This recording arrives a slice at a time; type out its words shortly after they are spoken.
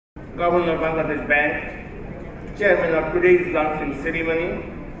Governor of Bangladesh Bank, Chairman of today's launching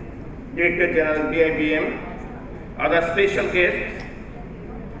ceremony, Director General BIBM, other special guests,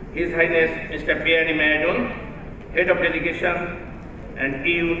 His Highness Mr. Pierre Maidon, Head of Delegation and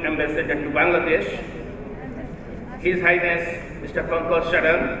EU Ambassador to Bangladesh, His Highness Mr. Pankaj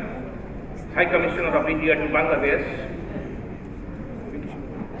Saran, High Commissioner of India to Bangladesh,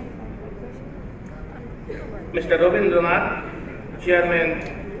 Mr. Rabindranath,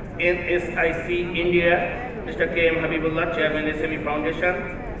 Chairman NSIC India, Mr. K.M. Habibullah, Chairman SME Foundation,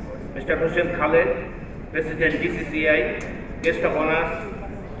 Mr. Hussain Khaled, President DCCI, Guest of Honors,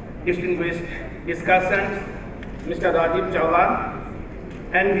 distinguished discussants, Mr. Rajiv Chawla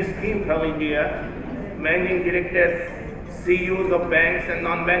and his team from India, Managing Directors, CEOs of banks and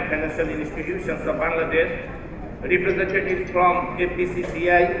non-bank financial institutions of Bangladesh, representatives from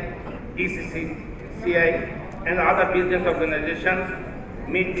FDCCI, DCCI, and other business organizations,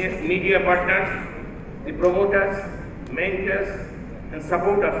 media partners, the promoters, mentors, and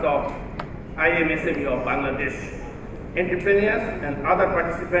supporters of IamSME of Bangladesh, entrepreneurs and other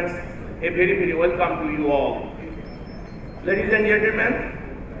participants, a very, very welcome to you all. Ladies and gentlemen,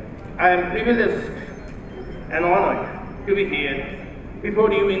 I am privileged and honored to be here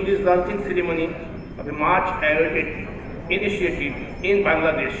before you in this launching ceremony of a much-awaited initiative in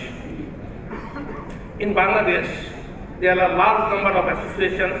Bangladesh. In Bangladesh, there are a large number of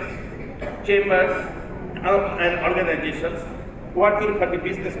associations, chambers, and organizations working for the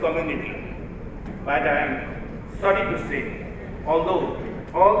business community. But I am sorry to say, although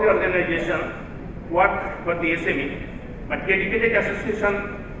all the organizations work for the SME, but dedicated association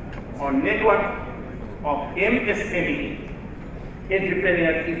or network of MSME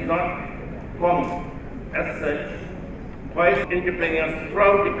entrepreneurs is not common. As such, voice entrepreneurs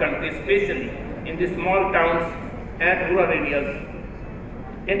throughout the country, especially in the small towns and rural areas.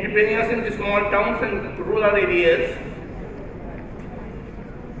 Entrepreneurs in the small towns and rural areas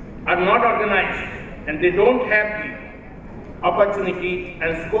are not organized and they don't have the opportunity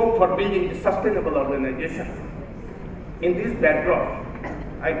and scope for building a sustainable organization. In this backdrop,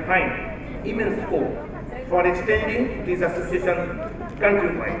 I find immense scope for extending this association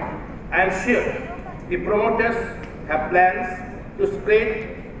countrywide. I am sure the promoters have plans to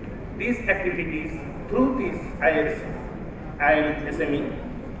spread these activities through this IamSME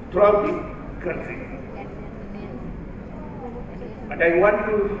throughout the country. But I want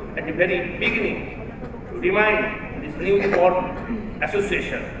to, at the very beginning, to remind this newly formed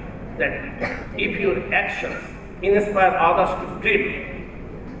association that if your actions inspire others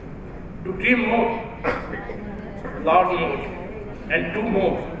to dream more, learn more, and do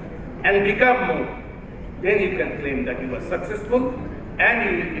more, and become more, then you can claim that you are successful and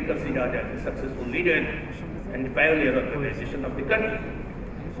you will be considered as a successful leader and the pioneer organization of the country.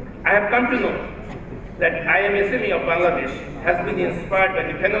 I have come to know that IamSME of Bangladesh has been inspired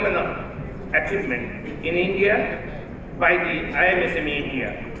by the phenomenal achievement in India by the IamSME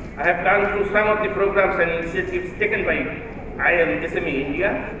India. I have gone through some of the programs and initiatives taken by IamSME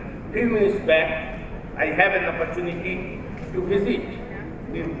India. A few minutes back, I have an opportunity to visit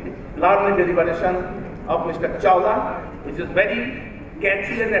the learning deliberation of Mr. Chawla, which is very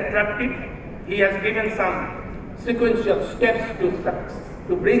catchy and attractive. He has given some sequential steps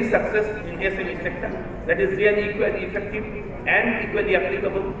to bring success in SME sector that is really equally effective and equally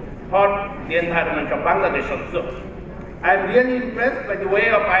applicable for the environment of Bangladesh also. I am really impressed by the way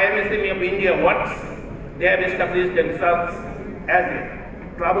of IamSME of India works. They have established themselves as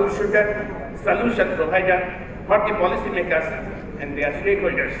a troubleshooter, solution provider for the policymakers and their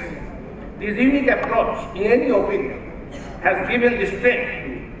stakeholders. This unique approach, in any opinion, has given the strength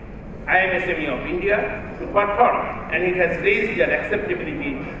to IamSME of India to perform, and it has raised their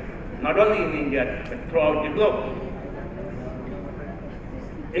acceptability not only in India but throughout the globe.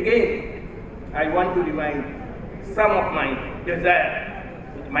 Again, I want to remind some of my desire,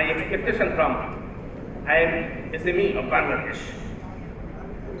 my expectation from IamSME of Bangladesh.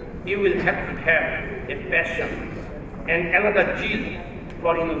 You will have to have a passion and another zeal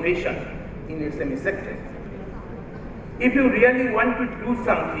for innovation in the SME sector. If you really want to do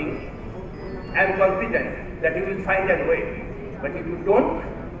something, I am confident that you will find a way. But if you don't,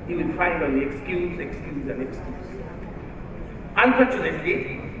 you will find only excuse.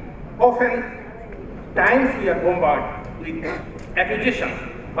 Unfortunately, often times we are bombarded with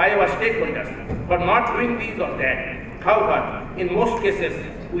accusation by our stakeholders for not doing this or that. However, in most cases,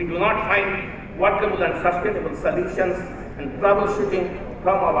 we do not find workable and sustainable solutions and troubleshooting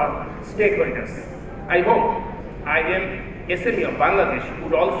from our stakeholders. I hope IamSME of Bangladesh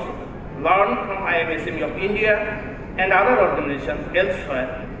would also learn from IamSME of India and other organizations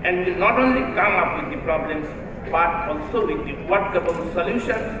elsewhere and will not only come up with the problems, but also with the workable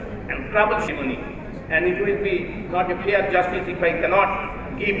solutions and troubleshooting. And it will be not a fair justice if I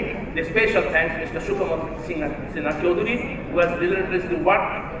cannot give the special thanks to Mr. Sukamal Sinha Chaudhary, who has relentlessly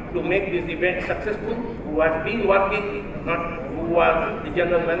worked to make this event successful, who has been working, who was the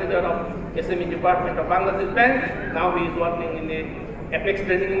general manager of SME department of Bangladesh Bank. Now he is working in the Apex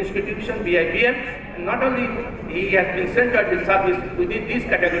Training Institution, BIBM, and not only he has been centered his service within this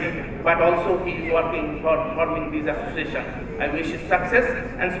category, but also he is working for forming this association. I wish his success,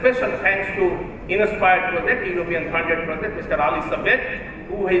 and special thanks to Inspired Project, European funded project, Mr. Ali Sabet,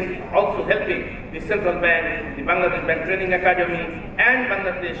 who is also helping the Central Bank, the Bangladesh Bank Training Academy, and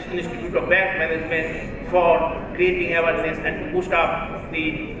Bangladesh Institute of Bank Management for creating awareness and to boost up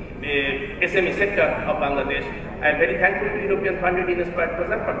the SME sector of Bangladesh. I am very thankful to European funded Inspired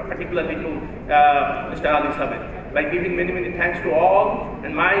Project, but particularly to Mr. Ali Sabet, by giving many thanks to all,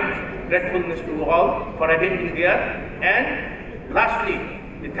 and my gratefulness to all for attending there. And lastly,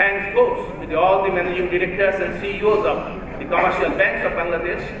 the thanks goes to all the managing directors and CEOs of the commercial banks of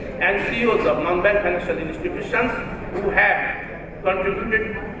Bangladesh and CEOs of non-bank financial institutions who have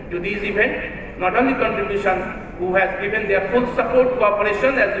contributed to this event. Not only contribution, who has given their full support,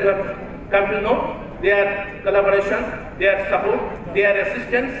 cooperation, as you have come to know, their collaboration, their support, their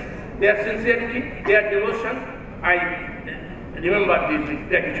assistance, their sincerity, their devotion. I remember this with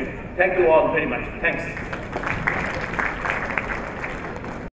gratitude. Thank you all very much. Thanks.